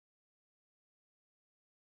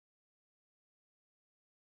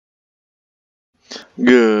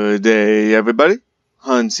Good day, everybody.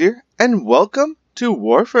 Hans here, and welcome to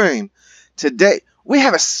Warframe. Today, we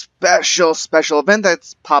have a special event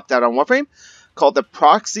that's popped out on Warframe called the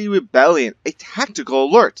PROXY Rebellion, a tactical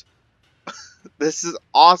alert. This is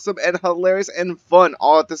awesome and hilarious and fun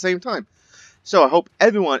all at the same time. So I hope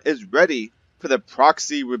everyone is ready for the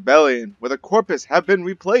PROXY Rebellion, where the corpus have been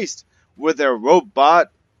replaced with their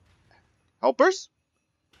robot helpers?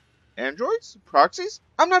 Androids? Proxies?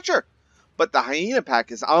 I'm not sure. But the hyena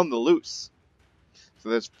pack is on the loose. So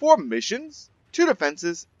there's 4 missions, 2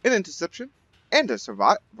 defenses, an interception, and a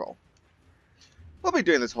survival. We'll be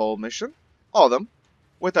doing this whole mission, all of them,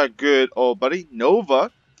 with our good old buddy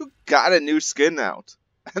Nova, who got a new skin out.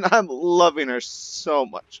 And I'm loving her so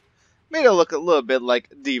much. Made her look a little bit like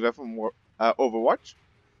Diva from Overwatch.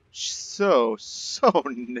 So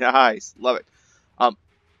nice. Love it.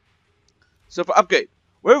 So for upgrade,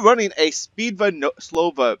 we're running a Speedva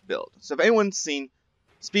Slova build. So if anyone's seen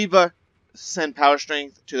Speedva send power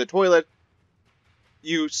strength to the toilet,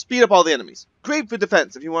 you speed up all the enemies. Great for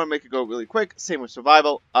defense if you want to make it go really quick. Same with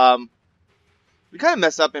survival. We kind of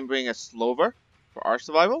mess up and bring a Slover for our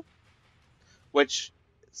survival, which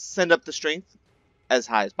send up the strength as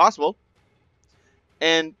high as possible.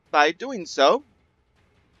 And by doing so,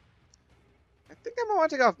 I think I'm going to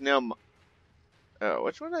want to take off Nail.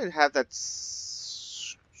 Which one do I have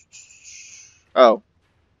that's... Oh.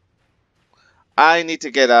 I need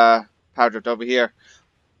to get power drift over here.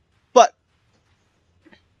 But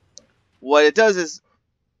what it does is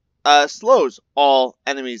slows all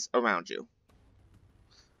enemies around you.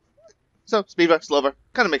 So Speedva, Slover,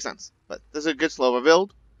 kind of makes sense. But this is a good Slover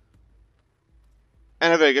build.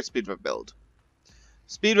 And a very good Speedva build.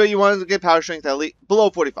 Speedva, you want to get power strength at least below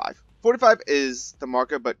 45. 45 is the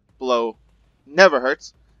marker, but below never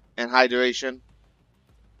hurts. And high duration.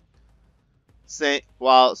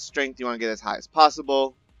 While strength you want to get as high as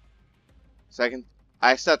possible. So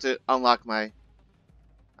I still have to unlock my...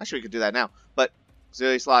 Actually, we could do that now. But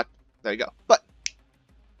auxiliary slot, there you go. But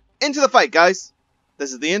into the fight, guys.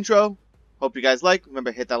 This is the intro. Hope you guys like.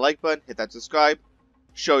 Remember, hit that like button, hit that subscribe.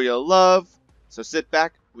 Show your love. So sit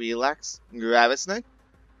back, relax, grab a snack,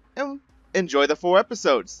 and enjoy the 4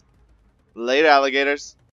 episodes. Later,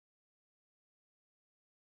 alligators.